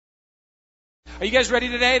Are you guys ready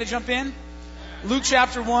today to jump in? Luke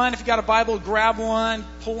chapter 1. If you got a Bible, grab one,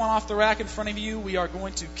 pull one off the rack in front of you. We are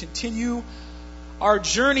going to continue our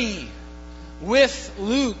journey with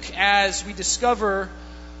Luke as we discover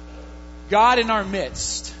God in our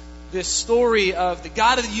midst. This story of the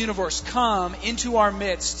God of the universe come into our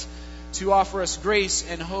midst to offer us grace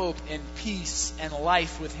and hope and peace and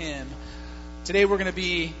life with Him. Today we're going to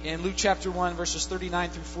be in Luke chapter 1, verses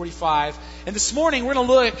 39 through 45. And this morning we're going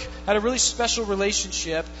to look at a really special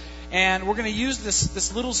relationship. And we're going to use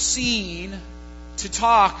this little scene to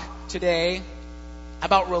talk today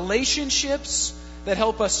about relationships that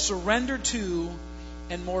help us surrender to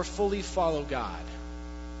and more fully follow God.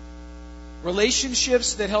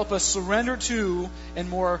 Relationships that help us surrender to and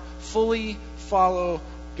more fully follow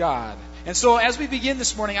God. And so as we begin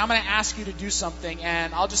this morning, I'm going to ask you to do something.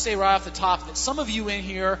 And I'll just say right off the top that some of you in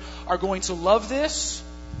here are going to love this,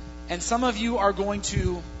 and some of you are going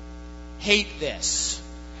to hate this.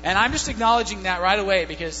 And I'm just acknowledging that right away,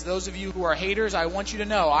 because those of you who are haters, I want you to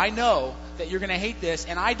know, I know that you're going to hate this,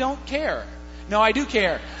 and I don't care. No, I do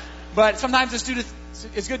care. But sometimes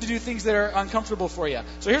it's good to do things that are uncomfortable for you.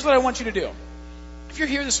 So here's what I want you to do. If you're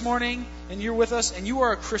here this morning and you're with us and you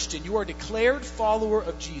are a Christian, you are a declared follower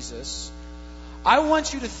of Jesus, I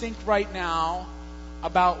want you to think right now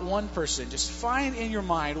about one person. Just find in your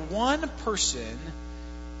mind one person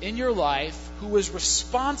in your life who was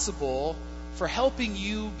responsible for helping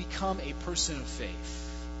you become a person of faith.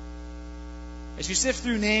 As you sift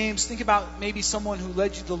through names, think about maybe someone who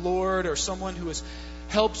led you to the Lord, or someone who has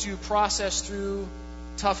helped you process through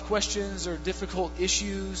tough questions or difficult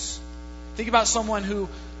issues. Think about someone who,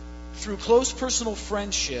 through close personal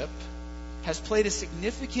friendship, has played a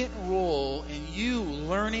significant role in you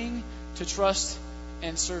learning to trust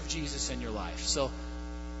and serve Jesus in your life. So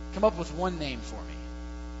come up with one name for me.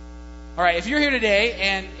 All right, if you're here today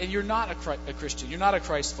and you're not a Christian, you're not a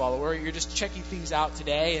Christ follower, you're just checking things out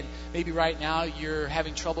today, and maybe right now you're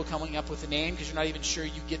having trouble coming up with a name because you're not even sure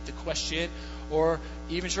you get the question, or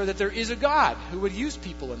even sure that there is a God who would use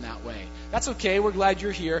people in that way. That's okay. We're glad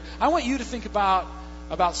you're here. I want you to think about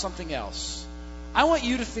something else. I want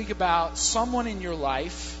you to think about someone in your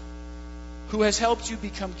life who has helped you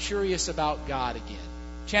become curious about God again.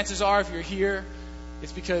 Chances are, if you're here,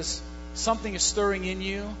 it's because something is stirring in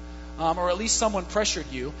you, or at least someone pressured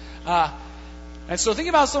you. And so think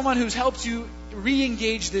about someone who's helped you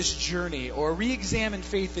re-engage this journey, or re-examine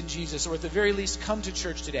faith in Jesus, or at the very least come to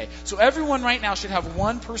church today. So everyone right now should have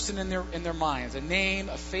one person in their minds, a name,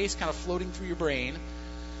 a face kind of floating through your brain.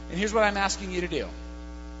 And here's what I'm asking you to do.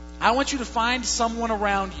 I want you to find someone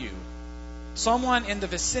around you, someone in the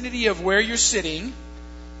vicinity of where you're sitting,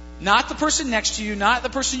 not the person next to you, not the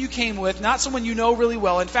person you came with, not someone you know really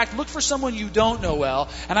well. In fact, look for someone you don't know well,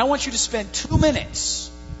 and I want you to spend 2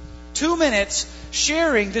 minutes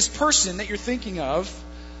sharing this person that you're thinking of.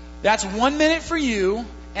 That's 1 minute for you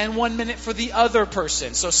and 1 minute for the other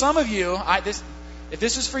person. So some of you, if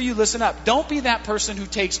this is for you, listen up. Don't be that person who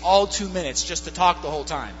takes all 2 minutes just to talk the whole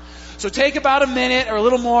time. So take about a minute or a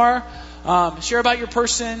little more. Share about your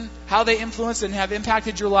person, how they influenced and have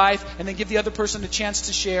impacted your life, and then give the other person a chance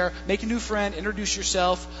to share. Make a new friend, introduce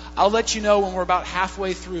yourself. I'll let you know when we're about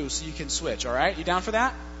halfway through so you can switch, all right? You down for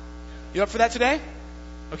that? You up for that today?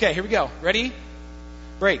 Okay, here we go. Ready?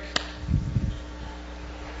 Break.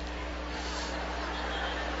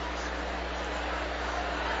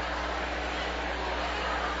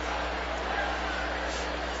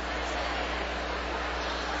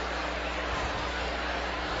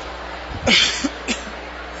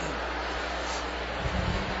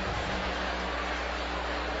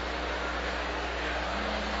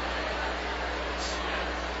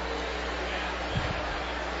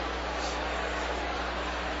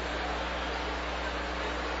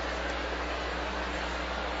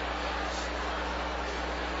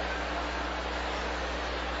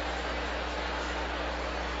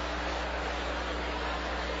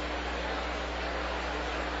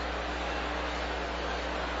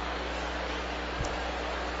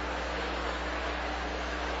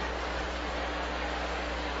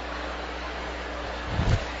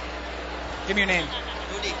 Give me your name.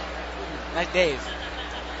 Rudy. Nice Dave.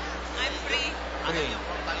 I'm free. I mean, you're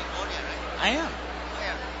from California, right? I am.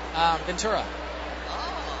 Where? Ventura.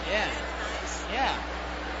 Oh. Yeah. Nice. Yeah.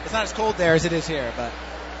 It's not as cold there as it is here, but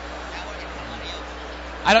Shower in front of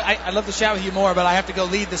you. I'd love to chat with you more, but I have to go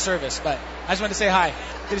lead the service. But I just wanted to say hi.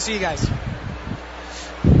 Good to see you guys.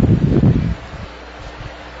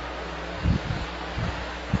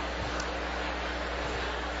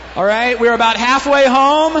 All right, we're about halfway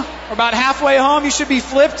home. We're about halfway home. You should be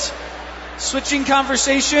flipped. Switching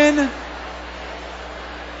conversation.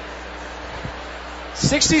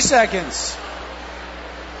 60 seconds.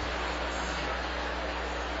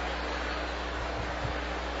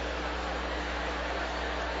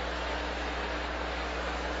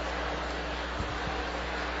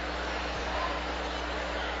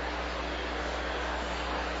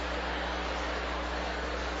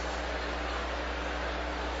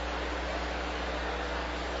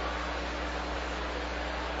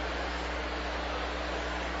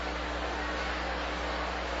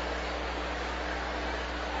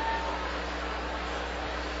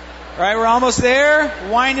 All right, we're almost there.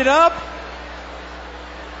 Wind it up.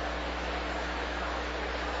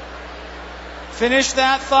 Finish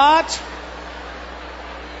that thought.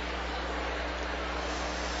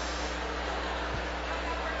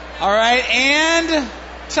 All right, and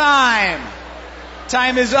time.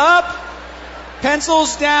 Time is up.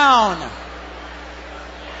 Pencils down.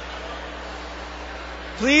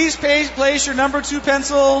 Please place your number 2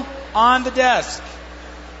 pencil on the desk.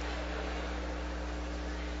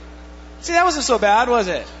 See, that wasn't so bad, was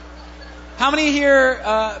it? How many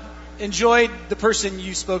here enjoyed the person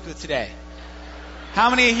you spoke with today?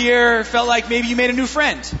 How many here felt like maybe you made a new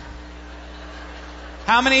friend?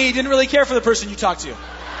 How many didn't really care for the person you talked to?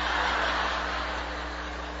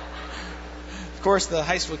 Of course, the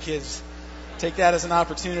high school kids take that as an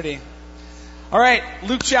opportunity. All right,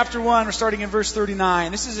 Luke chapter 1, we're starting in verse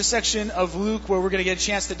 39. This is a section of Luke where we're going to get a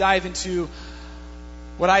chance to dive into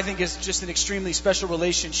what I think is just an extremely special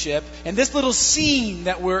relationship. And this little scene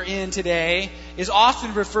that we're in today is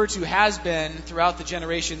often referred to, has been throughout the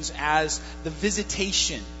generations, as the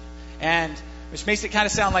Visitation. And which makes it kind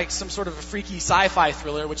of sound like some sort of a freaky sci-fi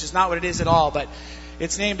thriller, which is not what it is at all. But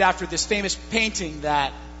it's named after this famous painting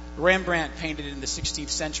that Rembrandt painted in the 16th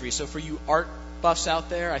century. So for you art buffs out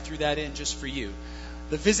there, I threw that in just for you.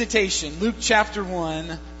 The Visitation, Luke chapter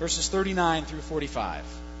 1, verses 39 through 45.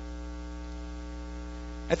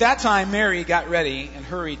 At that time, Mary got ready and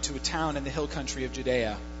hurried to a town in the hill country of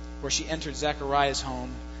Judea, where she entered Zechariah's home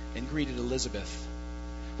and greeted Elizabeth.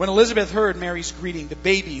 When Elizabeth heard Mary's greeting, the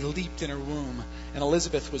baby leaped in her womb, and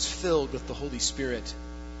Elizabeth was filled with the Holy Spirit.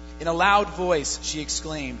 In a loud voice, she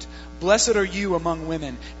exclaimed, "Blessed are you among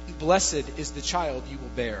women, and blessed is the child you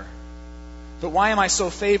will bear. But why am I so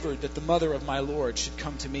favored that the mother of my Lord should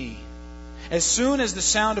come to me? As soon as the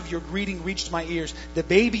sound of your greeting reached my ears, the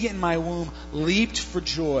baby in my womb leaped for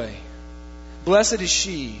joy. Blessed is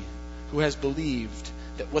she who has believed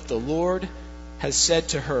that what the Lord has said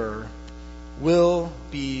to her will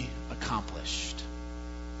be accomplished."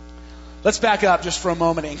 Let's back up just for a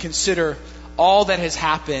moment and consider all that has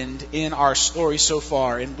happened in our story so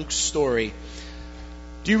far, in Luke's story.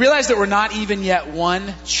 Do you realize that we're not even yet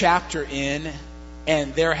one chapter in,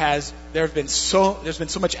 and there's been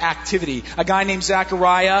so much activity? A guy named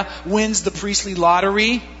Zechariah wins the priestly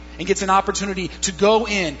lottery and gets an opportunity to go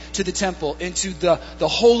in to the temple, into the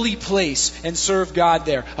holy place, and serve God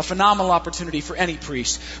there. A phenomenal opportunity for any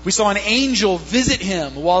priest. We saw an angel visit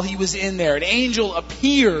him while he was in there. An angel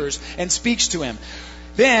appears and speaks to him.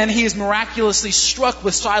 Then he is miraculously struck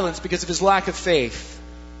with silence because of his lack of faith.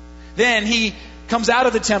 Then he comes out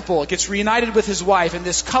of the temple, gets reunited with his wife, and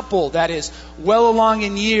this couple that is well along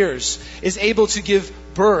in years is able to give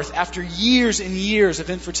birth after years and years of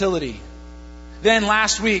infertility. Then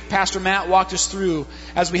last week, Pastor Matt walked us through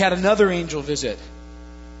as we had another angel visit.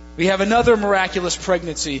 We have another miraculous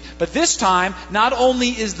pregnancy, but this time, not only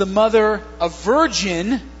is the mother a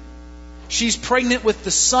virgin, she's pregnant with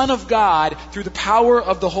the Son of God through the power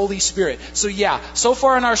of the Holy Spirit. So yeah, so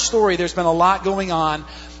far in our story, there's been a lot going on,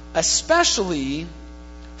 especially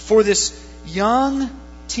for this young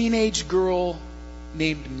teenage girl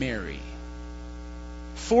named Mary.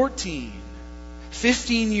 14,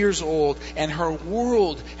 15 years old, and her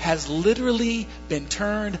world has literally been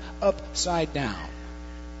turned upside down.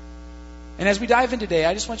 And as we dive in today,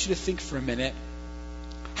 I just want you to think for a minute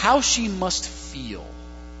how she must feel.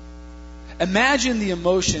 Imagine the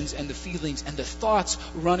emotions and the feelings and the thoughts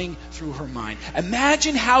running through her mind.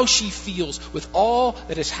 Imagine how she feels with all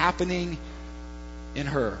that is happening in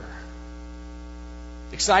her.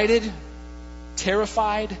 Excited,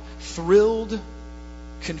 terrified, thrilled,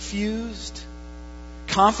 confused,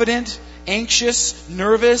 confident, anxious,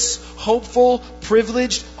 nervous, hopeful,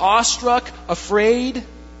 privileged, awestruck, afraid.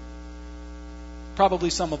 Probably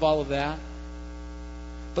some of all of that.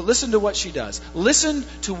 But listen to what she does. Listen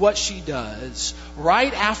to what she does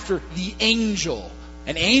right after the angel,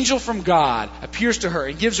 an angel from God, appears to her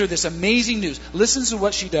and gives her this amazing news. Listen to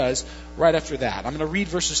what she does right after that. I'm going to read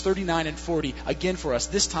verses 39 and 40 again for us,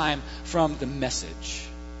 this time from the Message.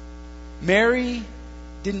 Mary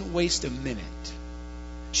didn't waste a minute.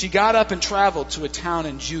 she got up and traveled to a town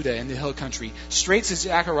in Judah in the hill country, straight to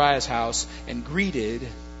Zechariah's house, and greeted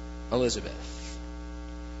Elizabeth.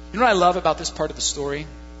 You know what I love about this part of the story?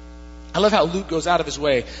 I love how Luke goes out of his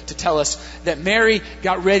way to tell us that Mary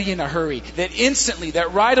got ready in a hurry, that instantly,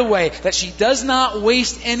 that right away, that she does not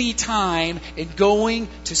waste any time in going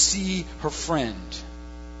to see her friend.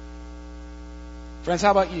 Friends,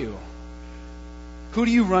 how about you? Who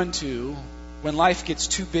do you run to when life gets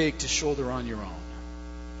too big to shoulder on your own?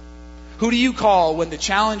 Who do you call when the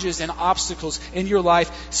challenges and obstacles in your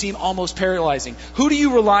life seem almost paralyzing? Who do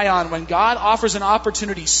you rely on when God offers an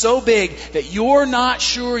opportunity so big that you're not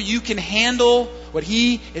sure you can handle what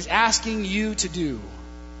He is asking you to do?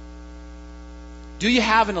 Do you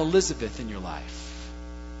have an Elizabeth in your life?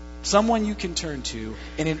 Someone you can turn to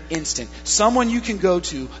in an instant. Someone you can go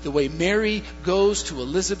to the way Mary goes to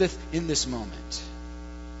Elizabeth in this moment.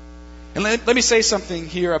 And let me say something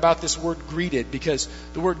here about this word greeted, because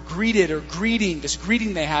the word greeted or greeting, this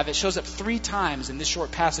greeting they have, it shows up 3 times in this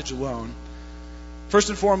short passage alone. First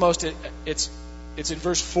and foremost, it's in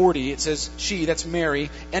verse 40. It says, she, that's Mary,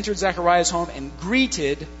 entered Zechariah's home and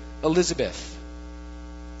greeted Elizabeth.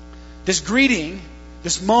 This greeting,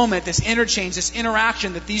 this moment, this interchange, this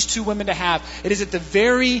interaction that these two women have, it is at the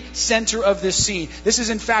very center of this scene. This is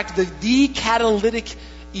in fact the catalytic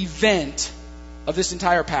event of this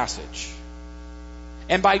entire passage.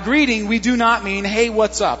 And by greeting, we do not mean, hey,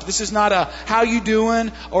 what's up? This is not a, how you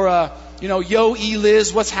doing? Or a, yo,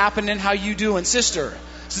 Liz, what's happening? How you doing, sister?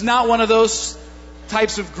 This is not one of those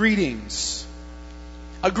types of greetings.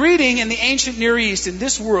 A greeting in the ancient Near East, in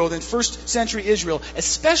this world, in first century Israel,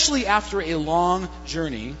 especially after a long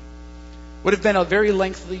journey, would have been a very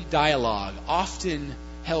lengthy dialogue, often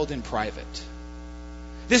held in private.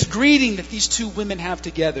 This greeting that these two women have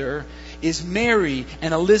together is Mary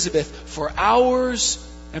and Elizabeth for hours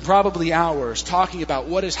and probably hours talking about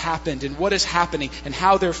what has happened and what is happening and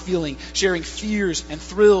how they're feeling, sharing fears and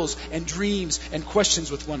thrills and dreams and questions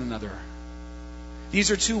with one another.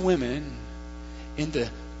 These are two women in the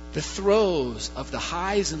throes of the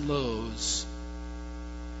highs and lows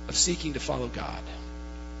of seeking to follow God.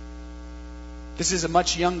 This is a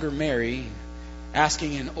much younger Mary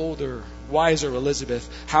asking an older, wiser Elizabeth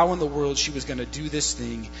how in the world she was going to do this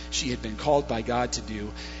thing she had been called by God to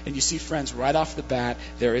do. And you see, friends, right off the bat,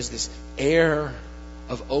 there is this air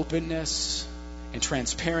of openness and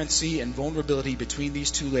transparency and vulnerability between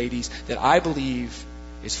these two ladies that I believe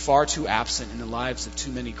is far too absent in the lives of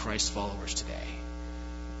too many Christ followers today.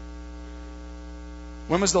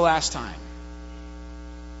 When was the last time?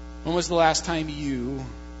 When was the last time you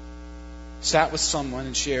sat with someone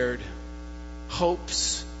and shared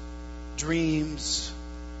hopes, dreams,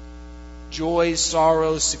 joys,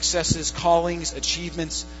 sorrows, successes, callings,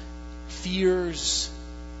 achievements, fears,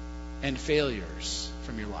 and failures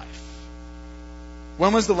from your life?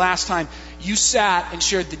 When was the last time you sat and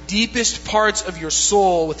shared the deepest parts of your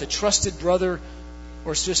soul with a trusted brother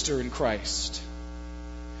or sister in Christ?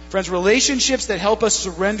 Friends, relationships that help us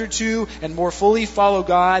surrender to and more fully follow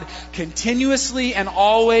God continuously and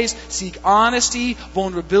always seek honesty,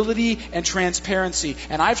 vulnerability, and transparency.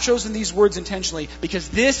 And I've chosen these words intentionally because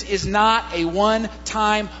this is not a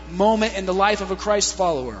one-time moment in the life of a Christ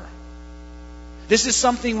follower. This is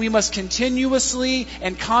something we must continuously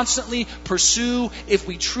and constantly pursue if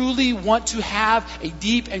we truly want to have a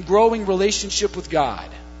deep and growing relationship with God.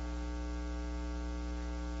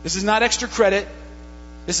 This is not extra credit.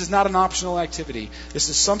 This is not an optional activity. This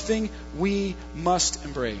is something we must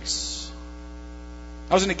embrace.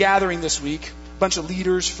 I was in a gathering this week. A bunch of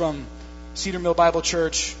leaders from Cedar Mill Bible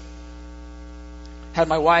Church had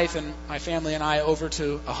my wife and my family and I over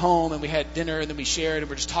to a home, and we had dinner, and then we shared, and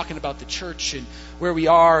we're just talking about the church and where we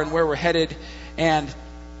are and where we're headed. And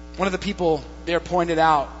one of the people there pointed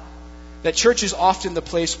out that church is often the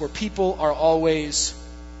place where people are always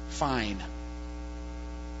fine.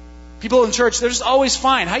 People in church, they're just always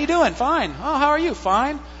fine. How you doing? Fine. Oh, how are you?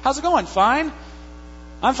 Fine. How's it going? Fine.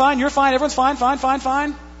 I'm fine. You're fine. Everyone's fine. Fine, fine,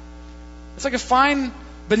 fine. It's like a fine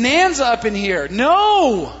bonanza up in here.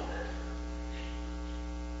 No!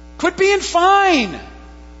 Quit being fine.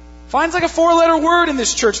 Fine's like a 4-letter word in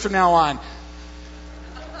this church from now on.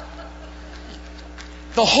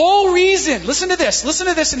 The whole reason, listen to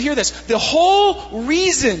this and hear this. The whole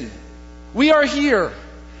reason we are here,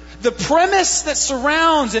 the premise that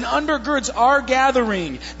surrounds and undergirds our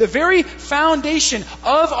gathering, the very foundation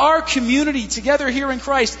of our community together here in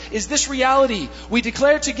Christ is this reality. We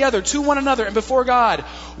declare together to one another and before God,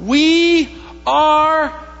 we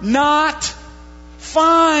are not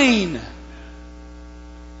fine.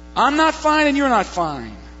 I'm not fine and you're not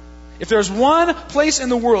fine. If there's one place in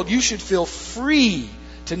the world you should feel free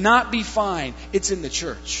to not be fine, it's in the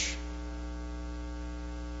church.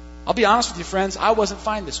 I'll be honest with you, friends, I wasn't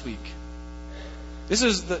fine this week. This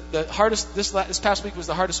is the hardest, this past week was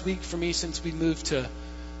the hardest week for me since we moved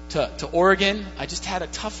to Oregon. I just had a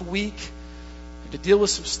tough week. I had to deal with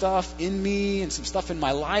some stuff in me and some stuff in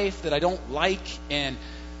my life that I don't like, and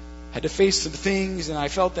had to face some things, and I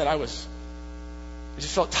felt that I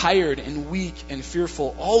just felt tired and weak and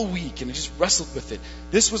fearful all week, and I just wrestled with it.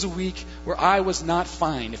 This was a week where I was not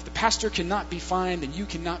fine. If the pastor cannot be fine, then you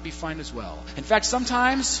cannot be fine as well. In fact,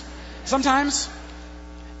 sometimes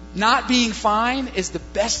not being fine is the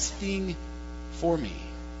best thing for me.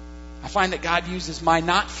 I find that God uses my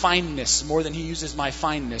not fineness more than He uses my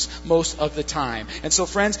fineness most of the time. And so,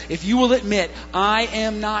 friends, if you will admit, I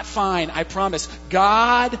am not fine, I promise,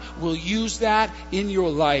 God will use that in your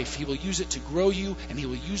life. He will use it to grow you, and He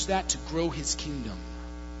will use that to grow His kingdom.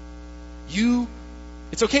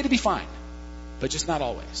 It's okay to be fine, but just not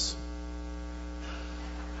always.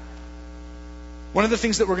 One of the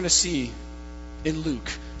things that we're going to see in Luke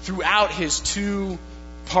throughout his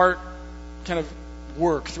two-part kind of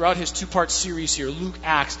work, throughout his two-part series here, Luke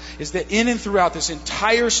Acts, is that in and throughout this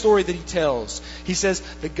entire story that he tells, he says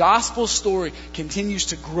the gospel story continues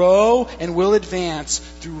to grow and will advance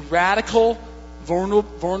through radical,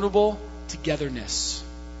 vulnerable togetherness.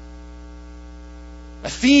 A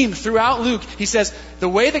theme throughout Luke, he says, the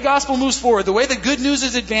way the gospel moves forward, the way the good news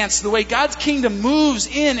is advanced, the way God's kingdom moves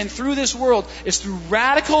in and through this world is through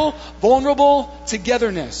radical, vulnerable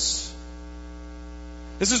togetherness.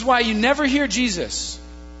 This is why you never hear Jesus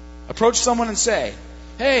approach someone and say,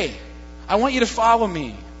 hey, I want you to follow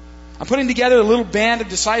me. I'm putting together a little band of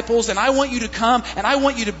disciples, and I want you to come, and I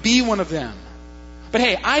want you to be one of them. But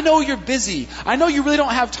hey, I know you're busy. I know you really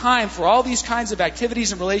don't have time for all these kinds of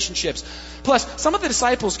activities and relationships. Plus, some of the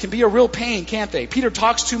disciples can be a real pain, can't they? Peter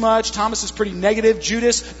talks too much. Thomas is pretty negative.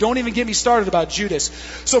 Judas, don't even get me started about Judas.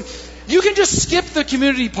 So you can just skip the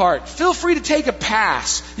community part. Feel free to take a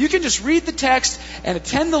pass. You can just read the text and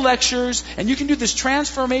attend the lectures, and you can do this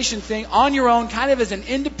transformation thing on your own, kind of as an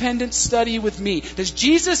independent study with me. Does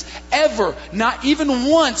Jesus ever, not even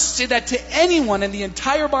once, say that to anyone in the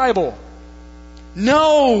entire Bible?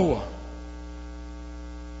 No!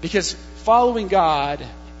 Because following God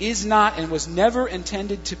is not and was never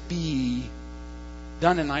intended to be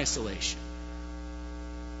done in isolation.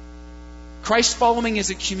 Christ following is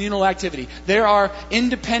a communal activity. There are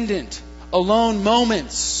independent, alone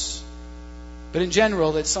moments. But in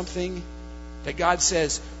general, it's something that God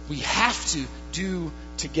says we have to do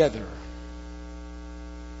together.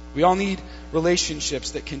 We all need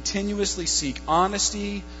relationships that continuously seek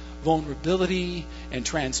honesty, vulnerability, and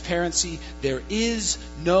transparency. There is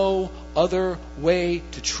no other way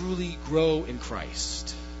to truly grow in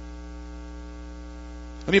Christ.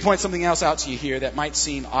 Let me point something else out to you here that might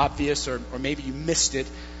seem obvious, or maybe you missed it.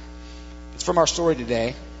 It's from our story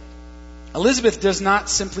today. Elizabeth does not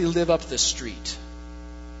simply live up the street.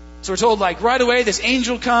 So we're told, like, right away this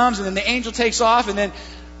angel comes, and then the angel takes off, and then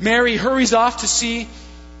Mary hurries off to see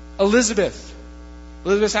Elizabeth.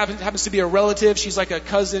 Elizabeth happens to be a relative. She's like a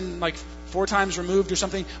cousin, like 4 times removed or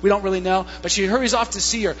something. We don't really know. But she hurries off to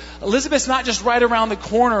see her. Elizabeth's not just right around the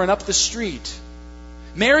corner and up the street.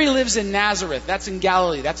 Mary lives in Nazareth. That's in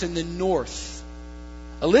Galilee. That's in the north.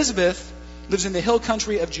 Elizabeth lives in the hill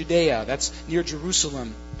country of Judea. That's near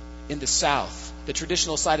Jerusalem in the south. The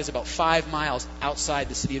traditional site is about 5 miles outside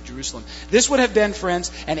the city of Jerusalem. This would have been,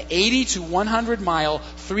 friends, an 80 to 100 mile,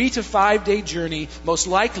 3 to 5 day journey, most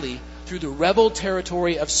likely through the rebel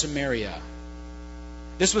territory of Samaria.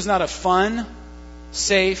 This was not a fun,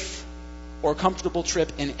 safe, or comfortable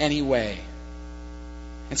trip in any way.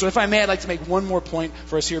 And so if I may, I'd like to make one more point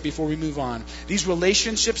for us here before we move on. These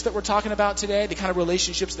relationships that we're talking about today, the kind of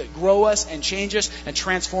relationships that grow us and change us and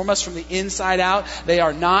transform us from the inside out, they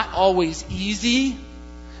are not always easy,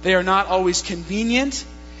 they are not always convenient,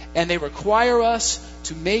 and they require us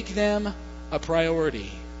to make them a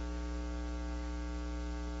priority.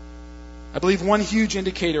 I believe one huge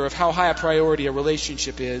indicator of how high a priority a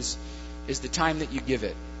relationship is the time that you give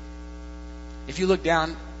it. If you look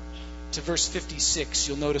down to verse 56,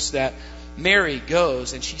 you'll notice that Mary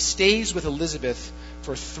goes and she stays with Elizabeth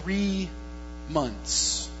for 3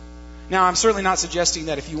 months. Now, I'm certainly not suggesting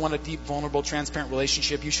that if you want a deep, vulnerable, transparent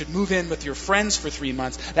relationship, you should move in with your friends for 3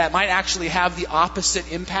 months. That might actually have the opposite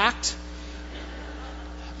impact.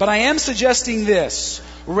 But I am suggesting this.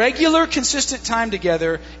 Regular, consistent time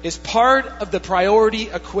together is part of the priority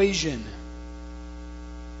equation.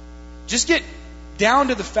 Just get down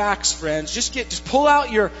to the facts, friends. Just pull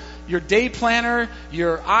out your day planner,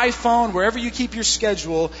 your iPhone, wherever you keep your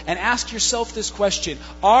schedule, and ask yourself this question.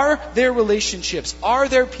 Are there relationships, are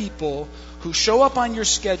there people who show up on your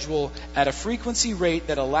schedule at a frequency rate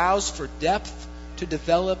that allows for depth to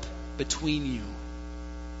develop between you?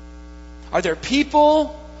 Are there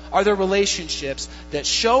people, are there relationships that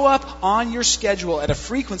show up on your schedule at a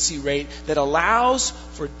frequency rate that allows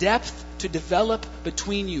for depth to develop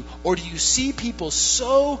between you? Or do you see people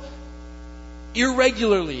so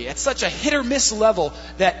irregularly, at such a hit or miss level,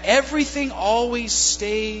 that everything always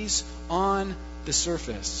stays on the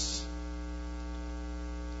surface?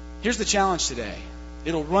 Here's the challenge today.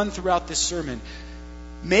 It'll run throughout this sermon.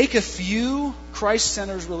 Make a few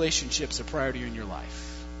Christ-centered relationships a priority in your life.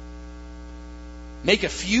 Make a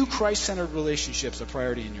few Christ-centered relationships a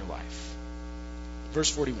priority in your life.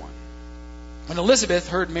 Verse 41. When Elizabeth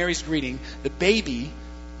heard Mary's greeting, the baby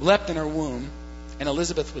leapt in her womb, and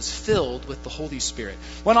Elizabeth was filled with the Holy Spirit.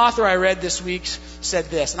 One author I read this week said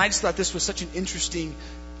this, and I just thought this was such an interesting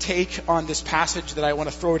take on this passage that I want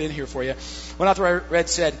to throw it in here for you. One author I read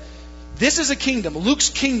said, this is a kingdom, Luke's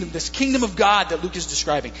kingdom, this kingdom of God that Luke is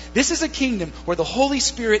describing. This is a kingdom where the Holy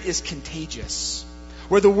Spirit is contagious,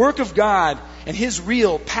 where the work of God and His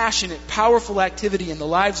real, passionate, powerful activity in the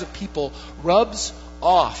lives of people rubs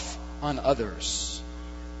off on others.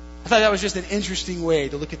 I thought that was just an interesting way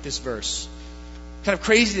to look at this verse. Kind of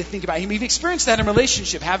crazy to think about. We've experienced that in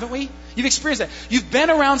relationship, haven't we? You've experienced that. You've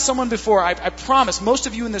been around someone before. I promise, most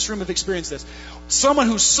of you in this room have experienced this. Someone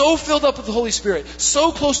who's so filled up with the Holy Spirit,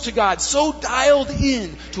 so close to God, so dialed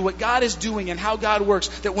in to what God is doing and how God works,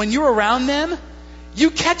 that when you're around them,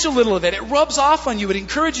 you catch a little of it. It rubs off on you. It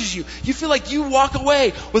encourages you. You feel like you walk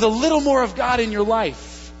away with a little more of God in your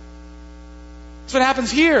life. That's what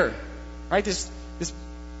happens here, right? This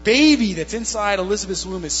baby that's inside Elizabeth's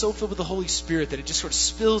womb is so filled with the Holy Spirit that it just sort of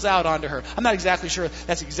spills out onto her. I'm not exactly sure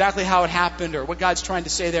that's exactly how it happened or what God's trying to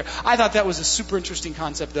say there. I thought that was a super interesting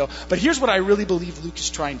concept, though. But here's what I really believe Luke is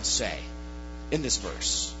trying to say in this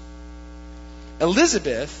verse.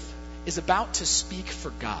 Elizabeth is about to speak for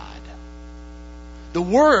God. The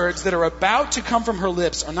words that are about to come from her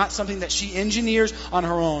lips are not something that she engineers on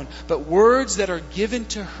her own, but words that are given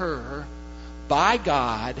to her by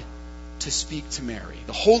God to speak to Mary.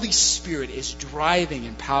 The Holy Spirit is driving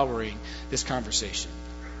and powering this conversation.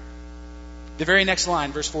 The very next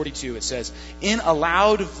line, verse 42, it says, in a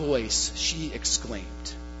loud voice she exclaimed.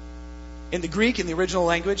 In the Greek, in the original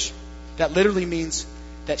language, that literally means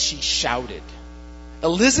that she shouted.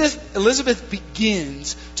 Elizabeth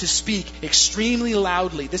begins to speak extremely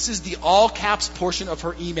loudly. This is the all caps portion of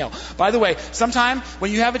her email. By the way, sometime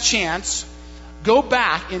when you have a chance, go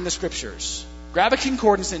back in the scriptures. Grab a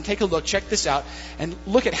concordance and take a look, check this out, and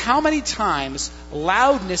look at how many times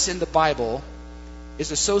loudness in the Bible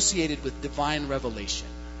is associated with divine revelation.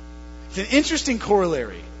 It's an interesting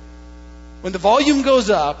corollary. When the volume goes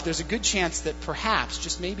up, there's a good chance that perhaps,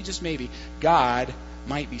 just maybe, God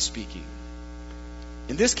might be speaking.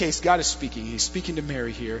 In this case, God is speaking. He's speaking to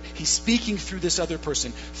Mary here. He's speaking through this other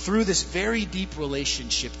person, through this very deep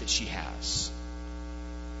relationship that she has.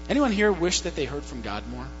 Anyone here wish that they heard from God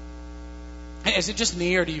more? Is it just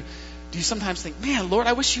me, or do you sometimes think, man, Lord,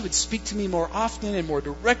 I wish you would speak to me more often and more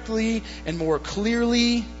directly and more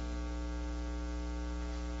clearly?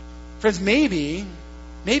 Friends, maybe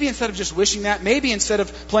instead of just wishing that, maybe instead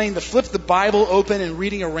of playing the flip the Bible open and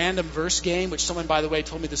reading a random verse game, which someone, by the way,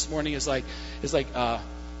 told me this morning is like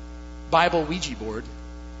Bible Ouija board.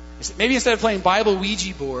 Maybe instead of playing Bible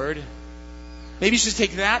Ouija board, maybe you should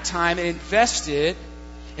take that time and invest it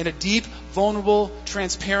in a deep, vulnerable,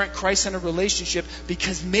 transparent, Christ-centered relationship,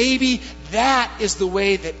 because maybe that is the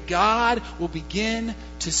way that God will begin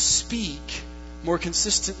to speak more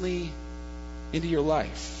consistently into your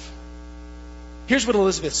life. Here's what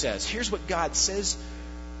Elizabeth says. Here's what God says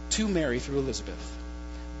to Mary through Elizabeth.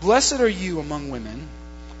 Blessed are you among women,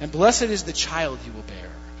 and blessed is the child you will bear.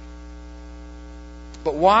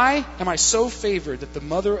 But why am I so favored that the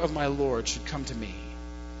mother of my Lord should come to me?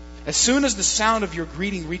 As soon as the sound of your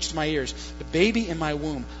greeting reached my ears, the baby in my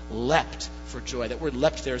womb leapt for joy. That word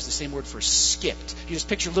leapt there is the same word for skipped. You just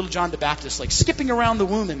picture little John the Baptist like skipping around the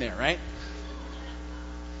womb in there, right?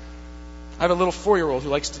 I have a little 4-year-old who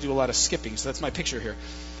likes to do a lot of skipping, so that's my picture here.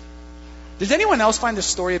 Does anyone else find this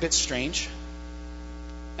story a bit strange?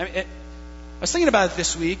 I was thinking about it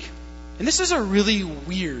this week, and this is a really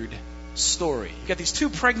weird story. You've got these 2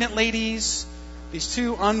 pregnant ladies, these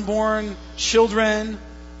 2 unborn children.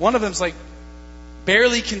 One of them's like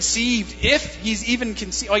barely conceived, if he's even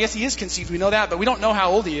conceived. Oh, I guess he is conceived, we know that, but we don't know how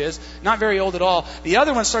old he is. Not very old at all. The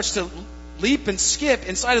other one starts to leap and skip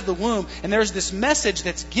inside of the womb, and there's this message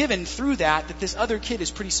that's given through that this other kid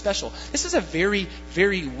is pretty special. This is a very,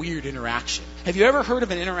 very weird interaction. Have you ever heard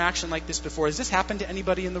of an interaction like this before? Has this happened to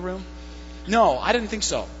anybody in the room? No, I didn't think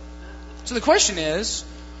so. So the question is,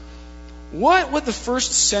 what would the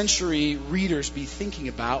first century readers be thinking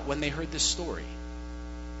about when they heard this story?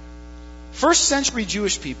 First century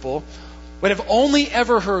Jewish people would have only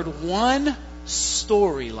ever heard one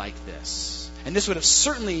story like this. And this would have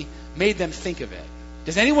certainly made them think of it.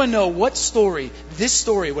 Does anyone know what story this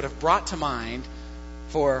story would have brought to mind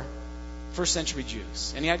for first century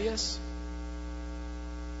Jews? Any ideas?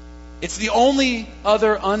 It's the only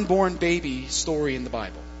other unborn baby story in the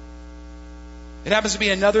Bible. It happens to be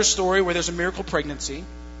another story where there's a miracle pregnancy.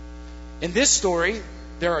 In this story,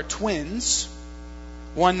 there are twins,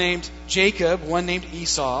 one named Jacob, one named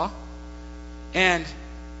Esau. And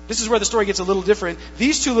this is where the story gets a little different.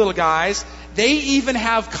 These two little guys, they even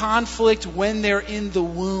have conflict when they're in the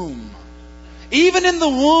womb. Even in the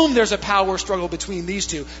womb, there's a power struggle between these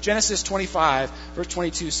two. Genesis 25, verse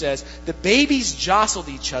 22 says, the babies jostled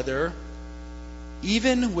each other,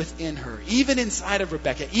 even within her, even inside of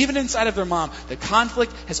Rebekah, even inside of their mom. The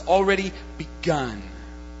conflict has already begun.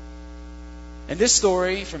 And this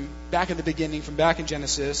story from back in the beginning, from back in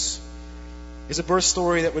Genesis, is a birth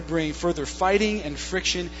story that would bring further fighting and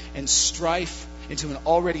friction and strife into an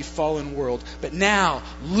already fallen world. But now,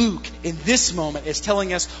 Luke, in this moment, is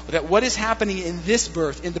telling us that what is happening in this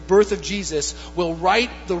birth, in the birth of Jesus, will right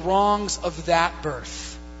the wrongs of that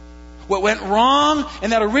birth. What went wrong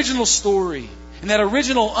in that original story, in that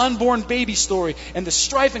original unborn baby story, and the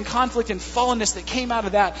strife and conflict and fallenness that came out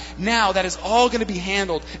of that, now that is all going to be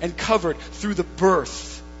handled and covered through the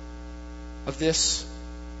birth of this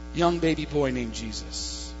young baby boy named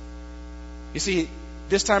Jesus. You see,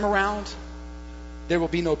 this time around, there will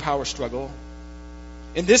be no power struggle.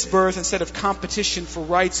 In this birth, instead of competition for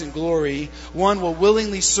rights and glory, one will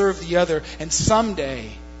willingly serve the other, and someday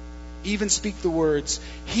even speak the words,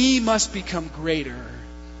 "He must become greater,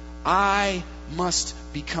 I must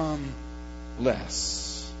become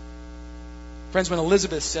less." Friends, when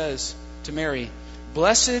Elizabeth says to Mary,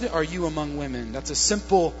 "Blessed are you among women," that's a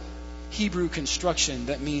simple Hebrew construction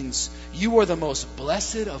that means you are the most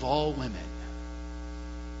blessed of all women.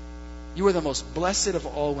 You are the most blessed of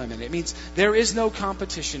all women. It means there is no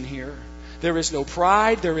competition here. There is no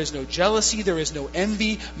pride. There is no jealousy. There is no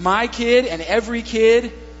envy. My kid and every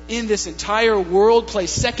kid in this entire world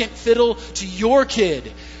plays second fiddle to your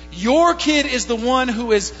kid. Your kid is the one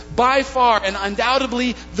who is by far and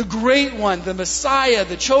undoubtedly the great one, the Messiah,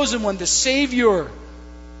 the chosen one, the Savior.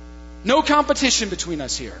 No competition between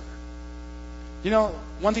us here. You know,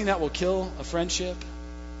 one thing that will kill a friendship,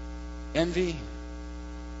 envy,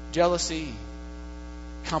 jealousy,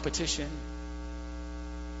 competition.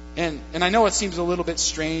 And I know it seems a little bit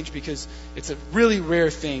strange because it's a really rare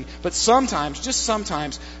thing, but sometimes, just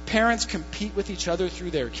sometimes, parents compete with each other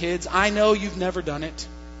through their kids. I know you've never done it.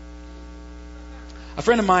 A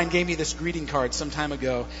friend of mine gave me this greeting card some time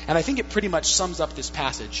ago, and I think it pretty much sums up this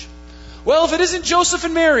passage. Well, if it isn't Joseph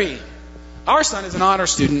and Mary, our son is an honor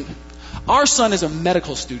student. Our son is a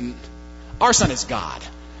medical student. Our son is God.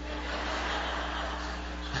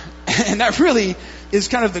 And that really is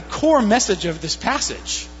kind of the core message of this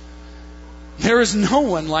passage. There is no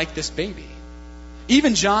one like this baby.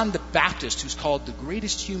 Even John the Baptist, who's called the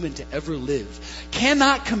greatest human to ever live,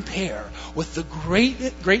 cannot compare with the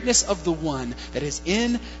greatness of the one that is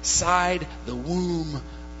inside the womb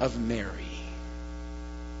of Mary.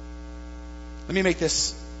 Let me make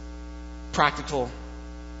this practical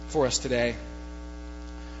for us today.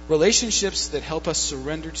 Relationships that help us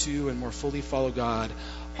surrender to and more fully follow God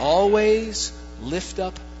always lift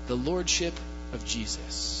up the lordship of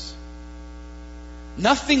Jesus.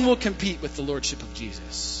 Nothing will compete with the lordship of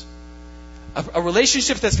Jesus. A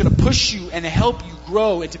relationship that's going to push you and help you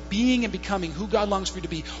grow into being and becoming who God longs for you to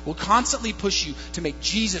be will constantly push you to make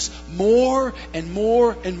Jesus more and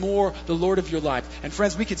more and more the Lord of your life. And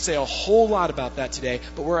friends, we could say a whole lot about that today,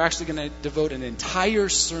 but we're actually going to devote an entire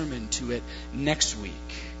sermon to it next week.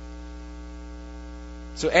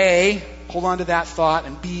 So A, hold on to that thought,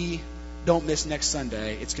 and B, don't miss next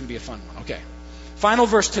Sunday. It's going to be a fun one. Okay. Final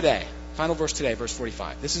verse today, verse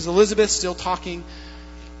 45. This is Elizabeth still talking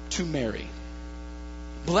to Mary.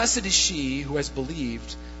 Blessed is she who has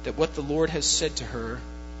believed that what the Lord has said to her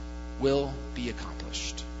will be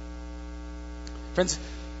accomplished. Friends,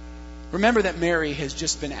 remember that Mary has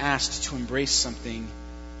just been asked to embrace something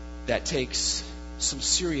that takes some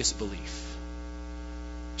serious belief.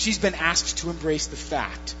 She's been asked to embrace the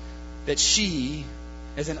fact that she,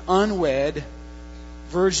 as an unwed,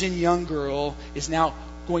 virgin young girl, is now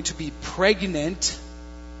going to be pregnant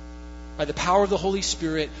by the power of the Holy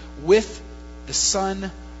Spirit with the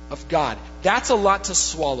Son of God. That's a lot to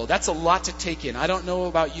swallow. That's a lot to take in. I don't know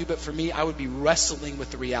about you, but for me, I would be wrestling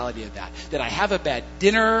with the reality of that. That I have a bad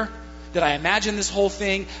dinner, that I imagine this whole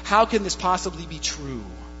thing. How can this possibly be true?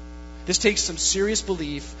 This takes some serious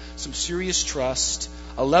belief, some serious trust,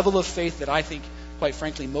 a level of faith that I think, quite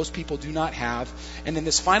frankly, most people do not have. And then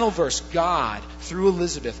this final verse, God, through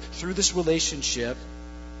Elizabeth, through this relationship,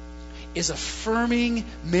 is affirming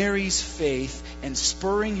Mary's faith and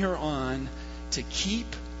spurring her on to keep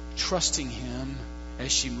trusting Him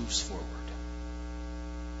as she moves forward.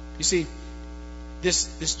 You see,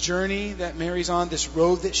 this journey that Mary's on, this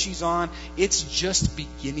road that she's on, it's just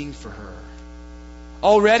beginning for her.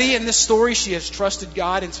 Already in this story, she has trusted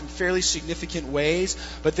God in some fairly significant ways,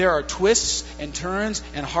 but there are twists and turns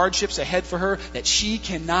and hardships ahead for her that she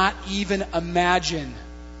cannot even imagine.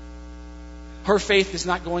 Her faith is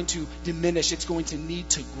not going to diminish. It's going to need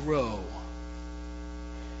to grow.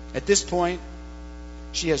 At this point,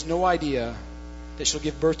 she has no idea that she'll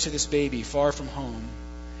give birth to this baby far from home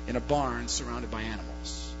in a barn surrounded by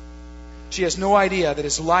animals. She has no idea that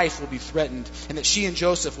his life will be threatened and that she and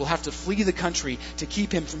Joseph will have to flee the country to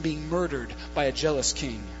keep him from being murdered by a jealous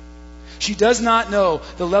king. She does not know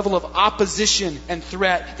the level of opposition and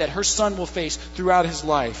threat that her son will face throughout his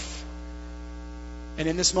life. And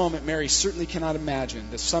in this moment, Mary certainly cannot imagine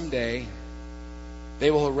that someday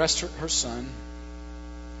they will arrest her son,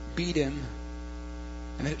 beat him,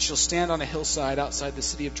 and that she'll stand on a hillside outside the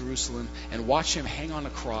city of Jerusalem and watch him hang on a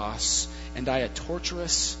cross and die a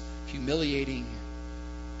torturous, humiliating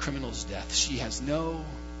criminal's death. She has no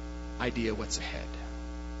idea what's ahead.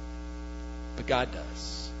 But God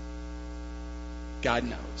does. God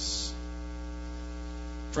knows.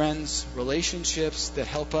 Friends, relationships that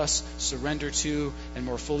help us surrender to and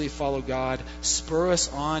more fully follow God spur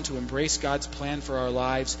us on to embrace God's plan for our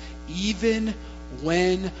lives, even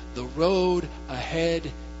when the road ahead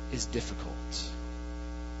is difficult.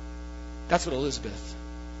 That's what Elizabeth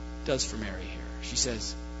does for Mary here. She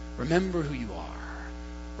says, remember who you are.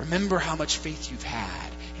 Remember how much faith you've had,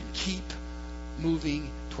 and keep moving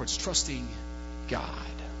towards trusting God.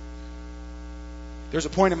 There's a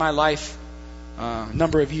point in my life a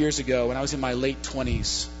number of years ago when I was in my late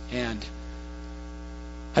 20s and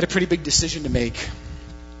I had a pretty big decision to make.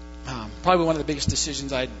 Probably one of the biggest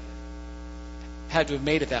decisions I'd had to have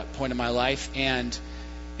made at that point in my life, and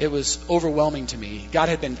it was overwhelming to me. God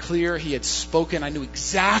had been clear. He had spoken. I knew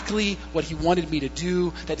exactly what He wanted me to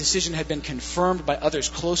do. That decision had been confirmed by others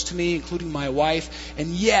close to me, including my wife. And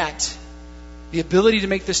yet, the ability to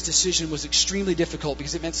make this decision was extremely difficult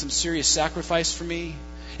because it meant some serious sacrifice for me.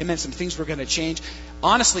 It meant some things were going to change.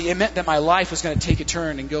 Honestly, it meant that my life was going to take a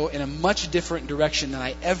turn and go in a much different direction than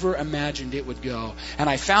I ever imagined it would go. And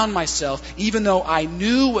I found myself, even though I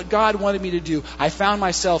knew what God wanted me to do, I found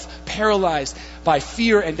myself paralyzed by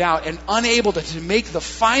fear and doubt and unable to make the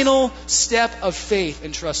final step of faith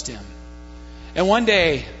and trust Him. And one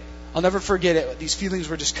day, I'll never forget it, these feelings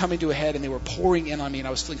were just coming to a head and they were pouring in on me and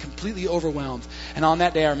I was feeling completely overwhelmed. And on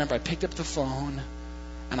that day, I remember I picked up the phone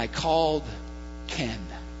and I called Ken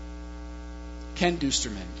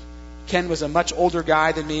Dusterman. Ken was a much older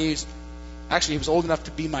guy than me. Actually, he was old enough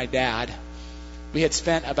to be my dad. We had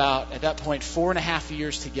spent about, at that point, 4.5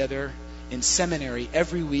 years together in seminary.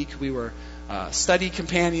 Every week we were study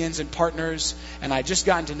companions and partners, and I'd just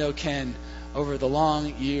gotten to know Ken over the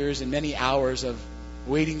long years and many hours of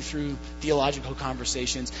wading through theological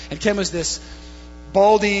conversations. And Ken was this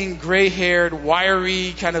balding, gray-haired,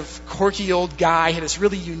 wiry, kind of quirky old guy. He had this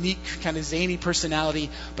really unique, kind of zany personality,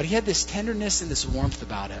 but he had this tenderness and this warmth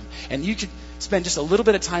about him. And you could spend just a little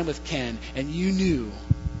bit of time with Ken, and you knew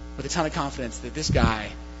with a ton of confidence that this guy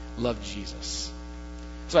loved Jesus.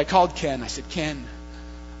 So I called Ken. I said, Ken,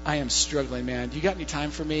 I am struggling, man. Do you got any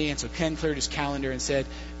time for me? And so Ken cleared his calendar and said,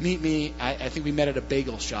 meet me. I think we met at a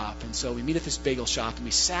bagel shop. And so we meet at this bagel shop, and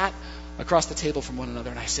we sat across the table from one another.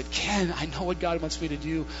 And I said, Ken, I know what God wants me to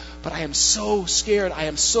do, but I am so scared. I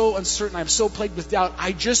am so uncertain. I am so plagued with doubt.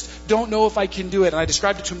 I just don't know if I can do it. And I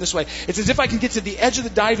described it to him this way. It's as if I can get to the edge of the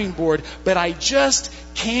diving board, but I just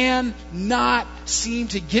cannot seem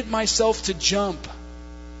to get myself to jump.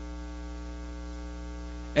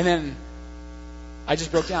 And then I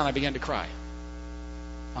just broke down. I began to cry.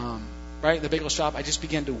 Right in the bagel shop, I just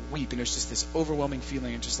began to weep, and there's just this overwhelming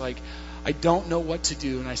feeling, and just like, I don't know what to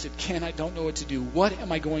do. And I said, Ken, I don't know what to do. What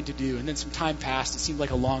am I going to do? And then some time passed. It seemed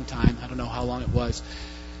like a long time. I don't know how long it was.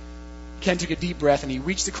 Ken took a deep breath, and he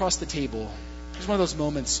reached across the table. It was one of those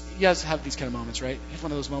moments. You guys have these kind of moments, right? It's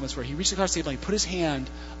one of those moments where he reached across the table, and he put his hand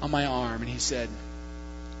on my arm, and he said,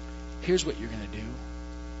 here's what you're going to do.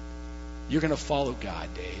 You're going to follow God,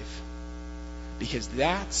 Dave, because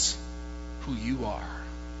that's who you are.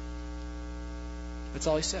 That's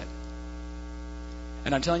all he said.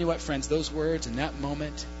 And I'm telling you what, friends, those words and that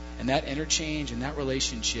moment and that interchange and that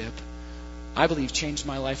relationship, I believe, changed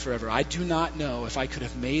my life forever. I do not know if I could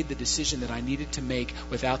have made the decision that I needed to make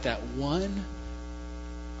without that one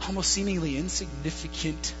almost seemingly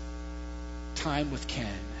insignificant time with Ken.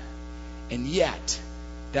 And yet,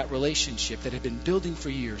 that relationship that had been building for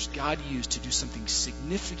years, God used to do something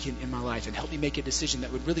significant in my life and help me make a decision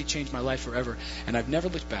that would really change my life forever. And I've never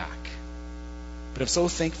looked back. But I'm so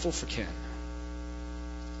thankful for Ken.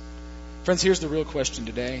 Friends, here's the real question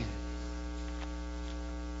today.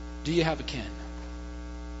 Do you have a Ken?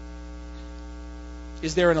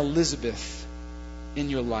 Is there an Elizabeth in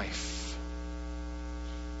your life?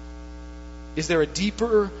 Is there a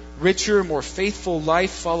deeper, richer, more faithful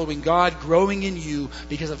life following God growing in you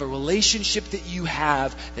because of a relationship that you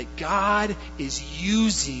have that God is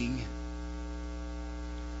using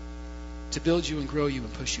to build you and grow you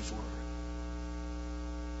and push you forward?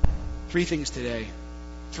 3 things today.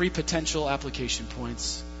 3 potential application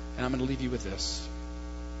points. And I'm going to leave you with this.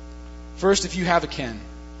 First, if you have a Ken,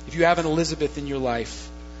 if you have an Elizabeth in your life,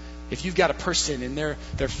 if you've got a person and their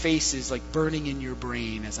face is like burning in your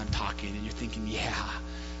brain as I'm talking and you're thinking, yeah,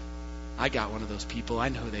 I got one of those people. I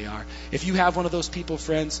know who they are. If you have one of those people,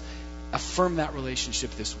 friends, affirm that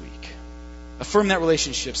relationship this week. Affirm that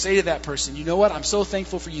relationship. Say to that person, you know what? I'm so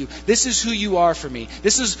thankful for you. This is who you are for me.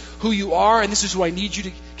 This is who you are, and this is who I need you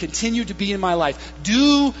to continue to be in my life.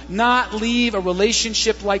 Do not leave a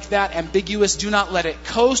relationship like that ambiguous. Do not let it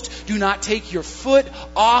coast. Do not take your foot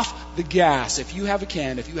off the gas. If you have a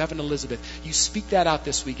Ken, if you have an Elizabeth, you speak that out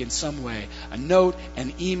this week in some way. A note,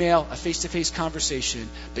 an email, a face-to-face conversation.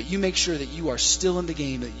 But you make sure that you are still in the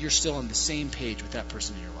game, that you're still on the same page with that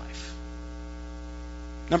person in your life.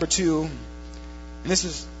 Number 2, and this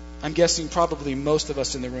is, I'm guessing, probably most of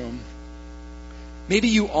us in the room. Maybe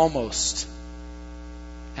you almost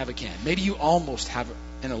have a Ken. Maybe you almost have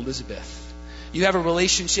an Elizabeth. You have a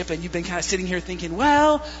relationship and you've been kind of sitting here thinking,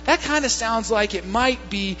 well, that kind of sounds like it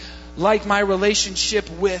might be like my relationship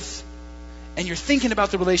with, and you're thinking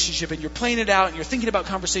about the relationship and you're playing it out and you're thinking about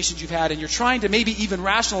conversations you've had and you're trying to maybe even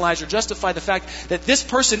rationalize or justify the fact that this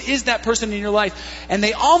person is that person in your life and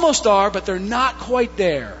they almost are, but they're not quite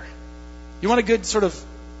there. You want a good sort of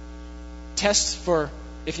test for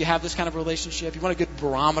if you have this kind of relationship? You want a good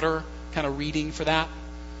barometer kind of reading for that?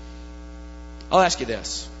 I'll ask you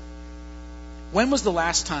this. When was the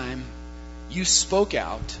last time you spoke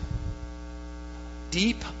out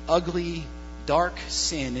deep, ugly, dark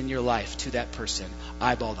sin in your life to that person,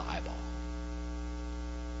 eyeball to eyeball?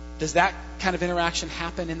 Does that kind of interaction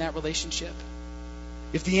happen in that relationship?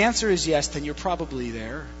 If the answer is yes, then you're probably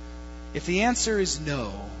there. If the answer is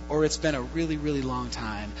no, or it's been a really, really long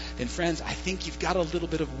time, then friends, I think you've got a little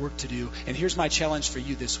bit of work to do. And here's my challenge for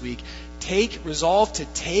you this week. Resolve to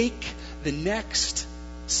take the next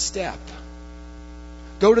step.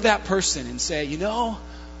 Go to that person and say, you know,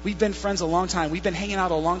 we've been friends a long time. We've been hanging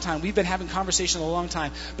out a long time. We've been having conversation a long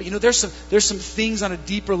time. But you know, there's some things on a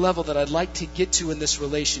deeper level that I'd like to get to in this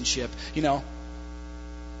relationship. You know,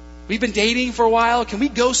 we've been dating for a while. Can we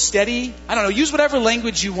go steady? I don't know. Use whatever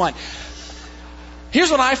language you want. Here's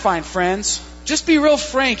what I find, friends. Just be real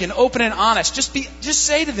frank and open and honest. Just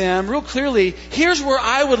say to them real clearly, here's where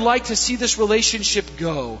I would like to see this relationship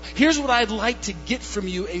go. Here's what I'd like to get from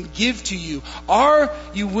you and give to you. Are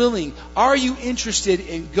you willing? Are you interested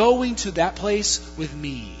in going to that place with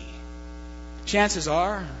me? Chances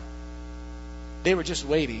are they were just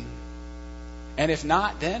waiting. And if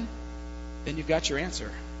not, then you've got your answer.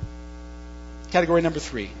 Category number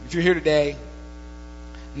 3. If you're here today,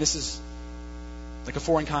 and this is like a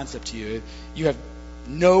foreign concept to you, you have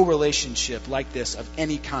no relationship like this of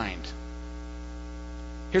any kind.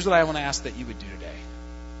 Here's what I want to ask that you would do today.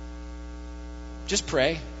 Just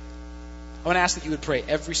pray. I want to ask that you would pray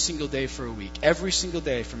every single day for a week, every single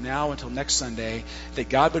day from now until next Sunday, that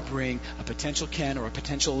God would bring a potential Ken or a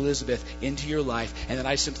potential Elizabeth into your life, and that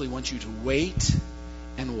I simply want you to wait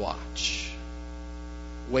and watch.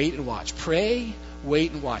 Wait and watch. Pray,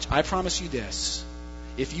 wait and watch. I promise you this.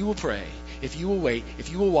 If you will pray, if you will wait,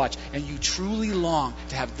 if you will watch, and you truly long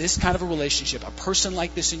to have this kind of a relationship, a person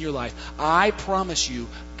like this in your life, I promise you,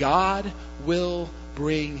 God will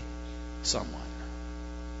bring someone.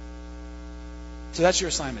 So that's your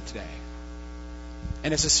assignment today.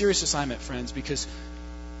 And it's a serious assignment, friends, because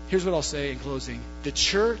here's what I'll say in closing. The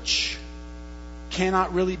church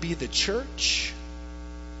cannot really be the church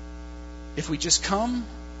if we just come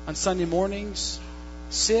on Sunday mornings,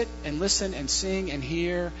 sit and listen and sing and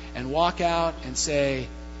hear and walk out and say,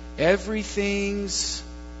 Everything's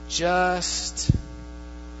just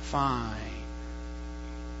fine.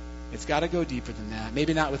 It's got to go deeper than that.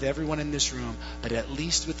 Maybe not with everyone in this room, but at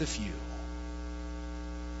least with a few.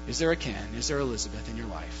 Is there a Ken? Is there Elizabeth in your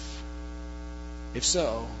life? If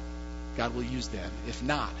so, God will use them. If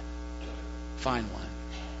not, find one.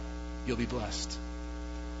 You'll be blessed.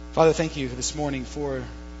 Father, thank you this morning for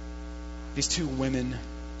these two women,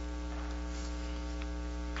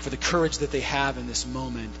 for the courage that they have in this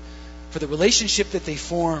moment, for the relationship that they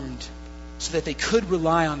formed so that they could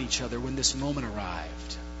rely on each other when this moment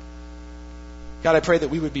arrived. God, I pray that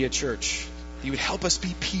we would be a church, that you would help us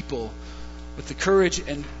be people with the courage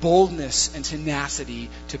and boldness and tenacity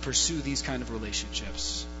to pursue these kind of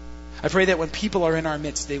relationships. I pray that when people are in our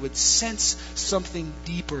midst, they would sense something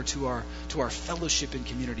deeper to our fellowship and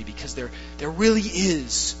community, because there really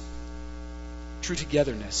is true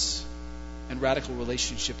togetherness and radical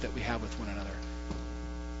relationship that we have with one another.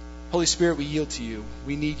 Holy Spirit, we yield to you.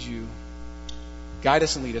 We need you. Guide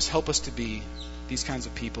us and lead us. Help us to be these kinds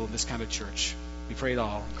of people, this kind of church. We pray it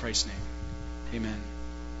all in Christ's name. Amen.